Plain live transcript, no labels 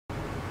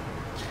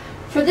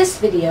For this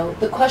video,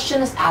 the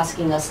question is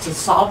asking us to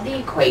solve the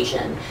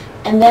equation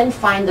and then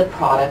find the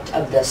product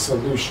of the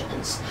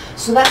solutions.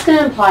 So that's going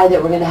to imply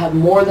that we're going to have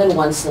more than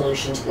one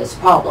solution to this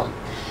problem.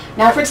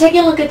 Now if we're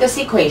taking a look at this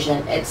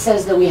equation, it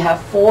says that we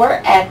have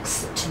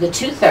 4x to the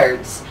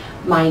 2/3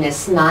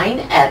 minus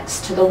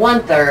 9x to the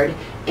 1/3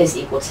 is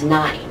equal to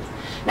 9.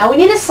 Now we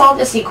need to solve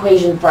this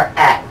equation for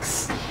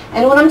x.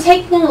 And when I'm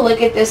taking a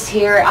look at this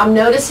here, I'm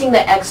noticing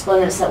the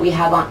exponents that we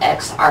have on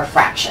x are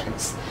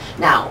fractions.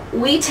 Now,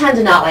 we tend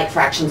to not like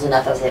fractions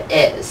enough as it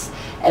is.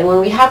 And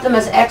when we have them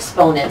as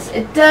exponents,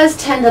 it does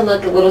tend to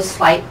look a little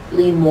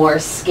slightly more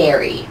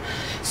scary.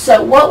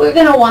 So what we're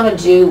going to want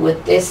to do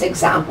with this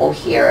example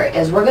here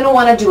is we're going to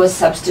want to do a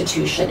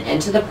substitution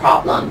into the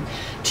problem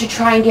to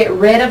try and get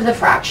rid of the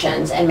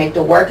fractions and make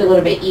the work a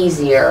little bit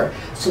easier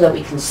so that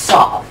we can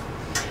solve.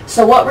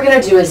 So what we're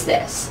going to do is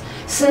this.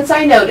 Since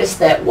I noticed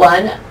that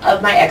one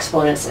of my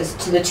exponents is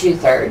to the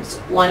 2/3,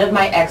 one of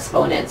my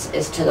exponents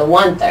is to the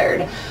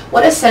 1/3,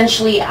 what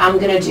essentially I'm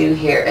going to do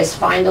here is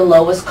find the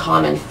lowest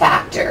common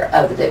factor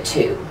of the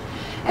two.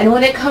 And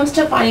when it comes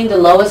to finding the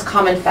lowest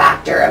common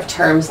factor of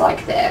terms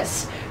like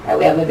this, right,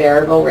 we have a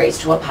variable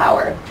raised to a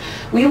power,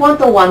 we want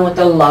the one with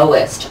the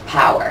lowest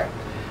power.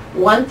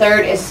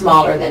 1/3 is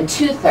smaller than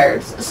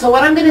 2/3, so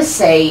what I'm going to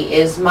say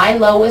is my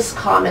lowest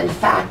common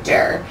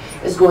factor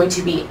is going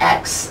to be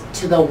x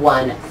to the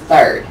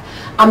 1/3.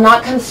 I'm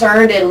not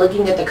concerned in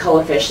looking at the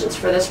coefficients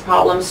for this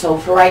problem, so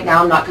for right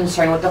now I'm not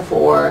concerned with the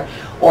 4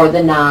 or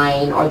the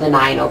 9 or the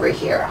 9 over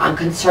here. I'm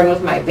concerned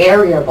with my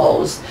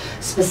variables,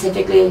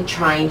 specifically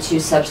trying to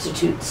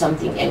substitute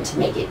something in to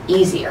make it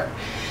easier.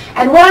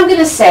 And what I'm going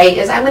to say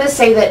is I'm going to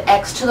say that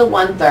x to the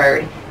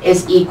 1/3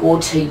 is equal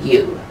to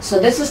u. So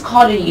this is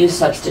called a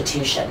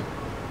u-substitution.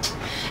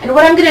 And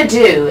what I'm going to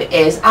do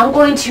is I'm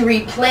going to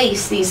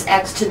replace these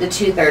x to the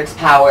 2/3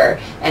 power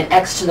and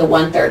x to the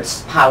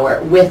 1/3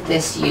 power with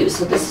this u.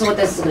 So this is what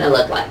this is going to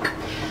look like.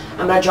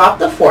 I'm going to drop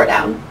the 4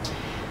 down.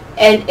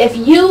 And if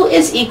u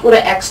is equal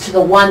to x to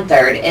the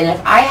 1/3, and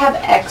if I have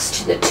x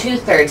to the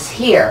 2/3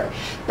 here,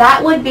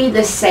 that would be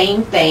the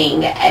same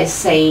thing as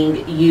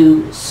saying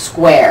u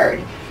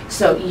squared.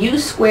 So u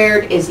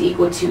squared is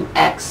equal to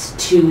x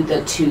to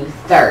the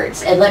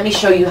 2/3. And let me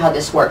show you how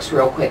this works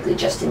real quickly,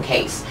 just in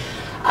case.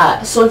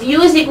 So if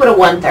u is equal to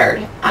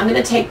 1/3, I'm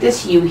going to take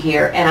this u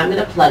here and I'm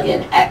going to plug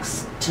in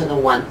x to the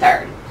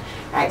 1/3.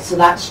 Alright, so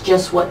that's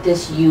just what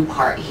this u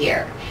part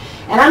here.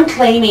 And I'm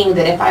claiming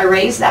that if I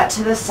raise that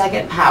to the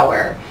second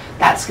power,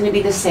 that's going to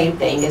be the same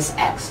thing as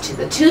x to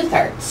the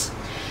 2/3.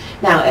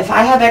 Now, if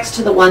I have x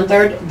to the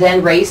 1/3,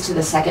 then raised to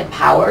the second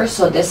power,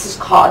 so this is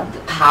called the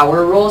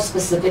power rule,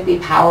 specifically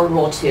power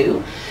rule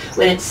 2,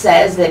 when it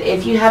says that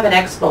if you have an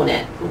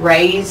exponent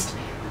raised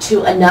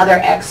to another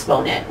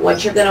exponent,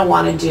 what you're going to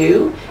want to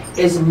do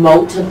is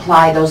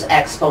multiply those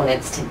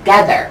exponents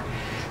together.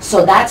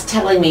 So that's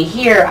telling me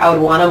here I would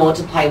want to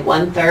multiply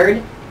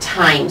 1/3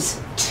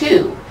 times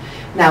 2.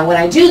 Now when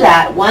I do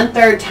that,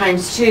 1/3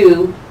 times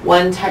 2,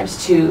 1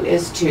 times 2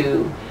 is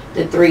 2,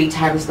 the 3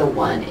 times the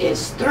 1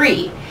 is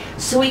 3.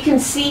 So we can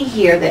see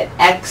here that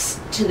x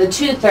to the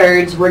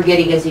 2/3 we're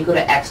getting is equal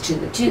to x to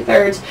the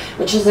 2/3,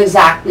 which is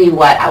exactly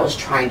what I was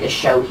trying to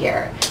show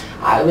here.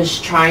 I was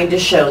trying to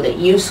show that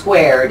u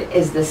squared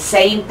is the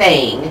same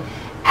thing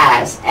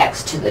as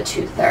x to the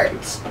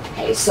 2/3.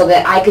 Okay, so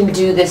that I can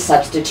do this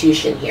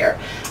substitution here.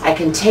 I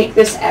can take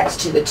this x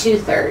to the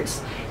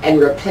 2/3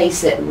 and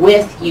replace it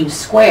with u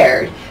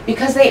squared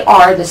because they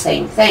are the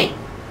same thing.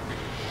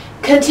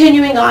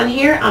 Continuing on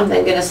here, I'm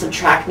then going to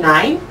subtract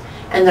 9,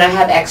 and then I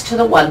have x to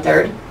the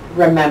 1/3.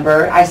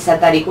 Remember, I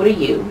set that equal to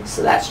u,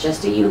 so that's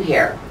just a u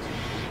here.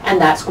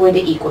 And that's going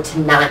to equal to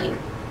 9.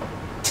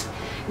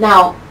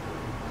 Now,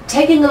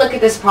 taking a look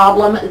at this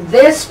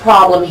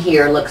problem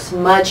here looks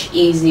much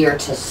easier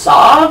to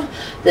solve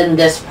than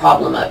this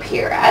problem up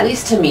here. At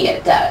least to me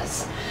it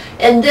does.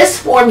 In this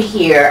form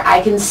here,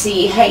 I can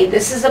see, hey,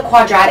 this is a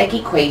quadratic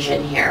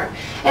equation here.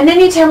 And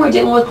anytime we're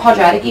dealing with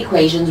quadratic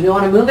equations, we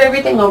want to move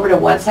everything over to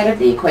one side of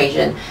the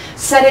equation,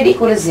 set it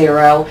equal to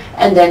 0,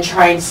 and then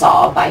try and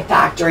solve by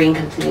factoring,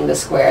 completing the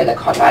square, the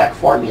quadratic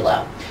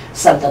formula,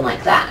 something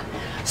like that.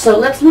 So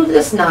let's move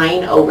this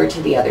 9 over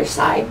to the other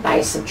side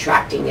by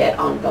subtracting it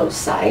on both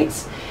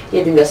sides,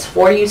 giving us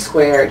 4u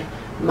squared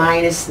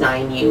minus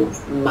 9u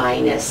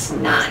minus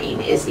 9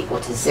 is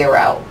equal to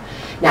 0.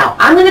 Now,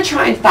 I'm going to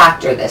try and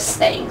factor this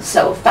thing.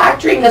 So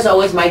factoring is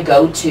always my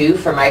go-to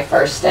for my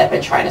first step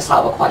in trying to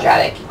solve a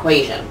quadratic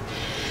equation.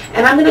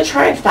 And I'm going to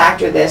try and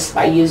factor this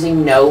by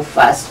using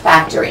no-fuss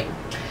factoring.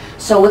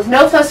 So with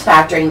no-fuss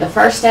factoring, the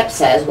first step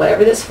says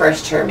whatever this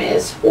first term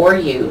is,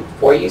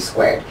 4u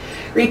squared.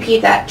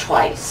 Repeat that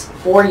twice,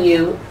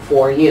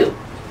 4u.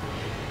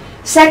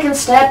 Second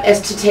step is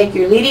to take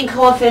your leading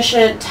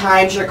coefficient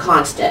times your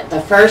constant,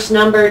 the first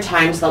number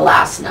times the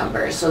last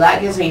number. So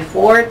that gives me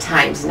 4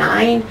 times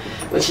 9,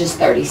 which is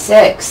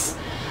 36.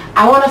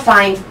 I want to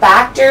find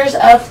factors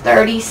of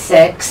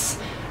 36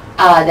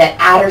 that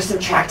add or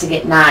subtract to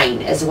get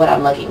 9 is what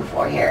I'm looking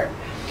for here.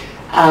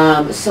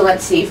 So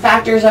let's see,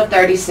 factors of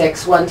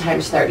 36, 1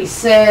 times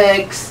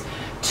 36,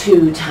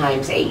 2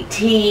 times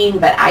 18,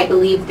 but I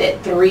believe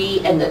that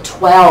 3 and the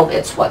 12,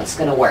 it's what's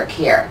going to work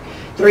here.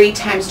 3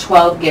 times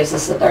 12 gives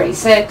us a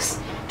 36.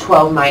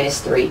 12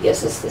 minus 3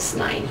 gives us this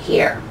 9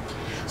 here.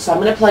 So I'm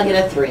going to plug in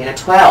a 3 and a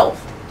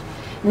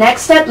 12.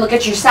 Next step, look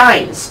at your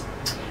signs.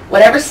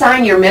 Whatever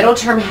sign your middle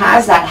term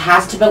has, that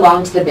has to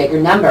belong to the bigger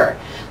number.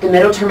 The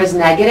middle term is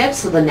negative,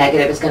 so the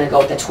negative is going to go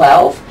with the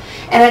 12.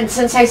 And then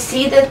since I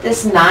see that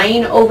this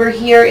 9 over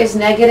here is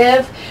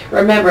negative,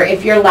 remember,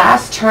 if your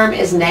last term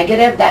is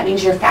negative, that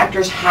means your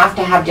factors have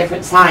to have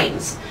different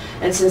signs.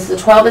 And since the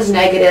 12 is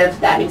negative,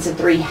 that means the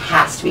 3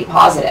 has to be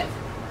positive.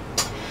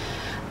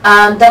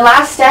 The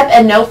last step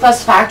in no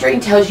fuss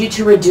factoring tells you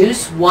to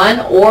reduce one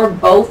or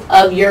both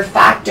of your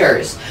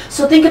factors.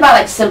 So think about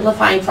like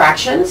simplifying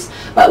fractions,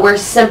 but we're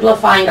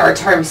simplifying our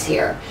terms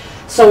here.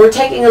 So we're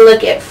taking a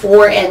look at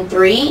 4 and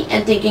 3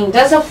 and thinking,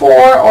 does a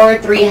 4 or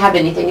a 3 have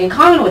anything in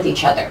common with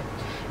each other?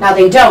 Now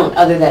they don't,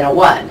 other than a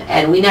 1,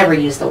 and we never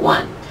use the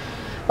 1.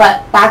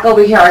 But back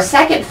over here, our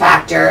second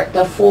factor,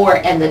 the 4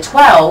 and the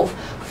 12,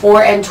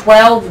 4 and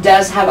 12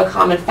 does have a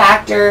common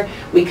factor.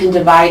 We can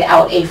divide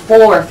out a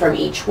 4 from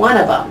each one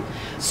of them.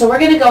 So we're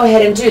going to go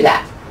ahead and do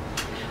that.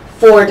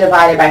 4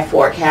 divided by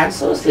 4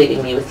 cancels,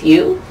 leaving me with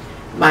u.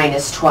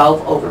 Minus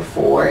 12 over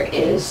 4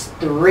 is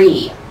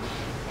 3.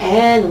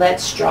 And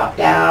let's drop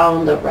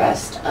down the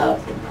rest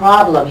of the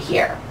problem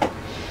here.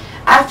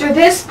 After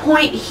this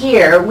point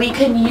here, we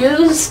can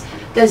use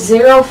the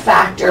zero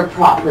factor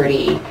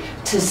property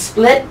to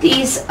split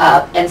these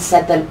up and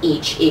set them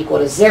each equal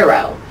to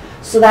 0.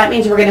 So that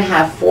means we're going to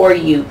have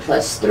 4u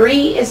plus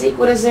 3 is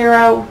equal to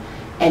 0,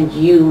 and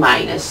u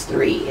minus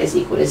 3 is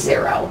equal to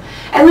 0.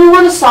 And we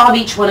want to solve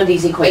each one of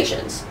these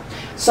equations.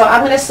 So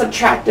I'm going to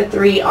subtract the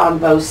 3 on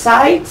both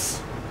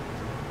sides.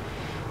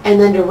 And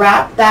then to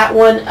wrap that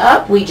one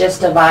up, we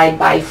just divide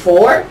by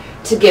 4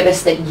 to give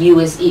us that u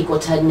is equal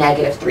to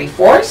negative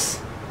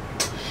 3/4.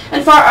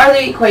 And for our other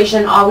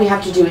equation, all we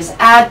have to do is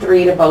add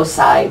 3 to both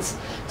sides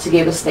to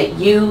give us that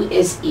u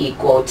is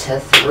equal to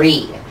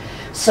 3.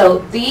 So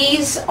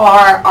these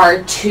are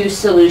our two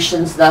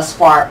solutions thus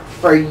far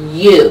for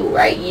u,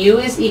 right? U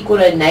is equal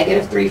to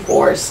negative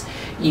 3/4,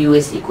 u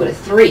is equal to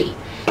 3.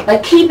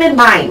 But keep in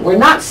mind, we're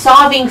not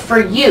solving for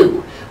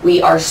u,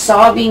 we are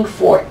solving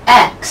for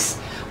x.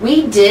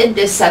 We did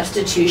this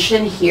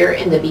substitution here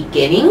in the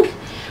beginning,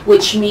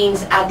 which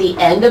means at the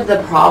end of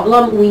the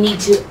problem, we need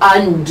to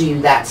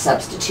undo that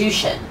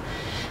substitution.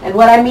 And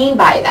what I mean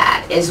by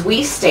that is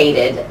we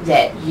stated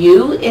that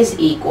u is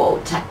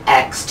equal to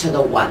x to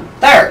the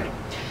 1/3.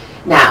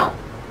 Now,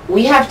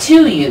 we have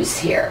two u's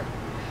here.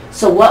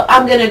 So what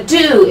I'm going to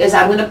do is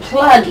I'm going to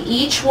plug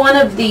each one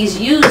of these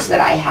u's that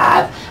I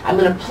have, I'm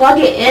going to plug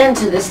it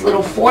into this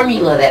little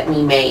formula that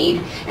we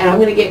made, and I'm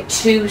going to get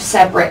two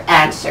separate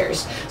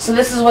answers. So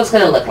this is what it's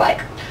going to look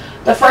like.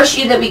 The first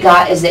u that we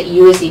got is that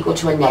u is equal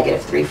to a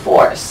negative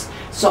 3/4.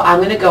 So I'm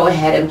going to go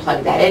ahead and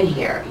plug that in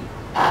here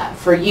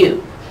for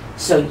u.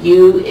 So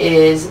u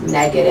is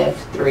negative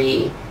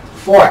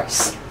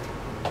 3/4.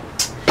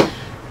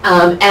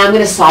 And I'm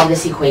going to solve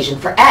this equation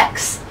for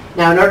x.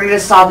 Now in order to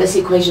solve this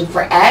equation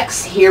for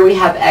x, here we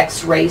have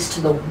x raised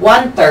to the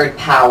 1/3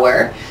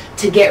 power.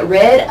 To get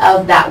rid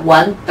of that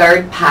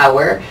 1/3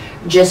 power,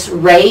 just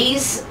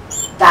raise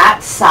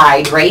that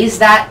side, raise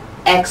that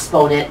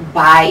exponent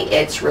by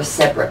its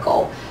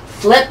reciprocal.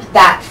 Flip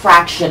that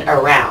fraction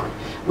around.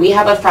 We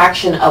have a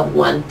fraction of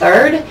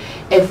 1/3.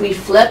 If we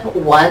flip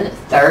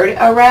 1/3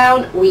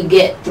 around, we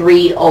get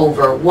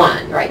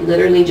 3/1, right?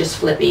 Literally just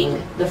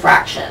flipping the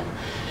fraction.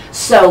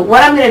 So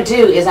what I'm going to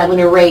do is I'm going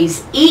to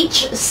raise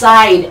each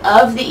side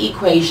of the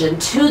equation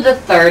to the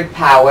 3rd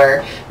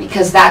power,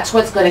 because that's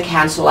what's going to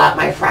cancel out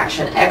my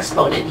fraction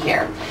exponent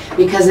here.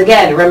 Because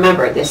again,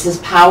 remember, this is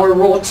power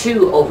rule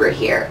 2 over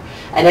here.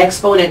 An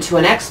exponent to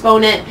an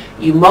exponent,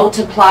 you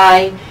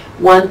multiply.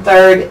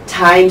 1/3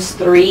 times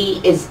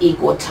 3 is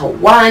equal to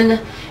 1.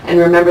 And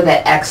remember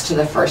that x to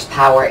the 1st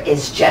power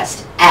is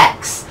just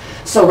x.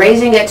 So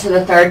raising it to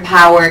the 3rd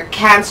power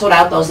canceled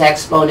out those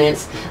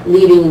exponents,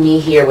 leaving me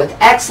here with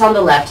x on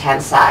the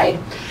left-hand side.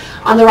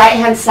 On the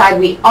right-hand side,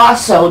 we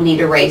also need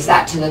to raise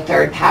that to the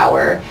 3rd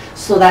power.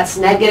 So that's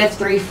negative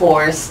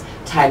 3/4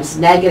 times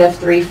negative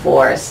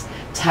 3/4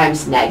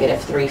 times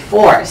negative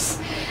 3/4.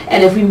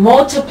 And if we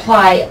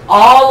multiply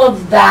all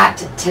of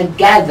that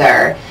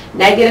together,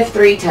 negative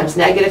 3 times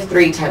negative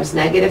 3 times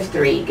negative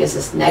 3 gives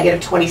us negative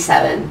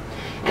 27.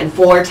 And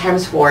 4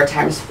 times 4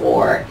 times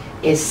 4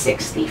 is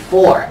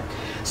 64.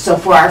 So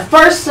for our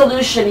first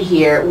solution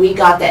here, we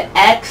got that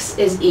x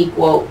is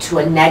equal to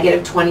a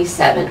negative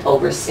 27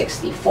 over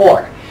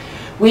 64.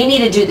 We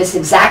need to do this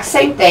exact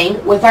same thing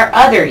with our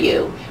other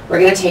u. We're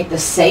going to take the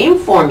same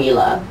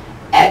formula,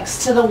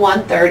 x to the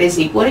 1/3 is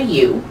equal to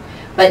u,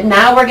 but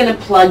now we're going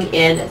to plug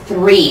in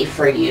 3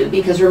 for u,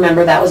 because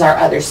remember that was our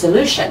other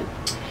solution.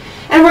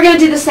 And we're going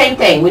to do the same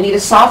thing. We need to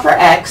solve for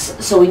x,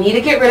 so we need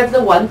to get rid of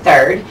the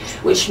 1/3,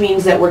 which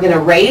means that we're going to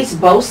raise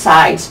both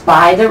sides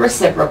by the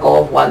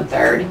reciprocal of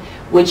 1/3,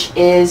 which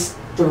is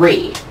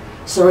 3.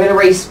 So we're going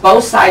to raise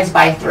both sides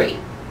by 3.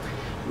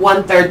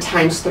 1/3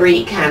 times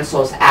 3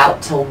 cancels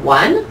out to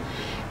 1.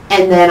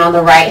 And then on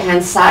the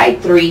right-hand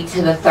side, 3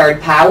 to the 3rd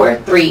power,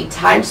 3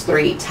 times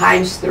 3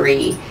 times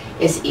 3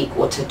 is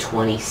equal to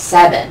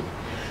 27.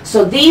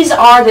 So these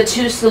are the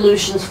two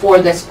solutions for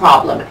this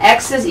problem.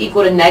 X is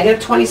equal to negative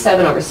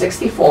 27 over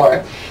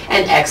 64,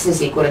 and X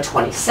is equal to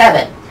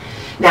 27.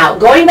 Now,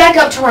 going back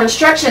up to our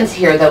instructions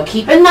here, though,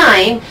 keep in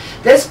mind,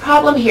 this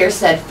problem here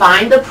said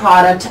find the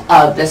product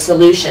of the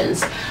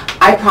solutions.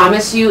 I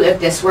promise you, if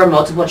this were a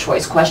multiple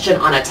choice question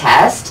on a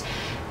test,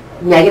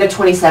 negative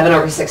 27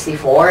 over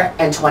 64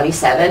 and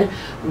 27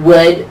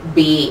 would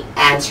be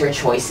answer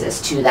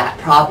choices to that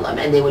problem,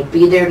 and they would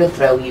be there to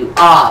throw you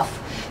off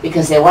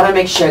because they want to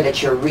make sure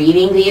that you're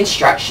reading the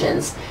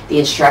instructions. The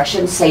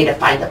instructions say to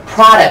find the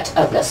product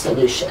of the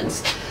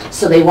solutions.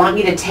 So they want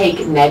you to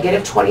take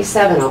negative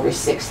 27 over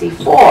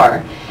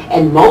 64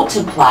 and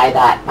multiply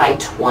that by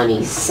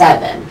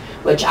 27,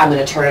 which I'm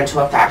going to turn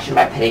into a fraction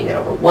by putting it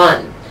over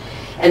 1.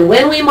 And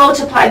when we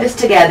multiply this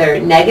together,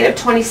 negative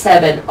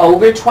 27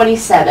 over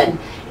 27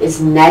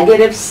 is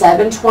negative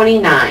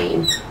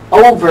 729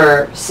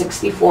 over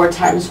 64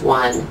 times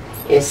 1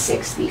 is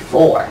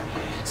 64.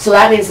 So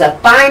that means the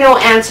final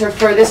answer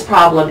for this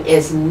problem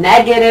is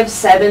negative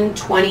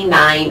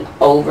 729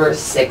 over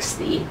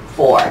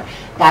 64.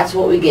 That's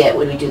what we get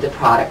when we do the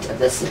product of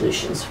the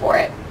solutions for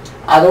it.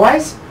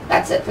 Otherwise,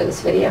 that's it for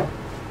this video.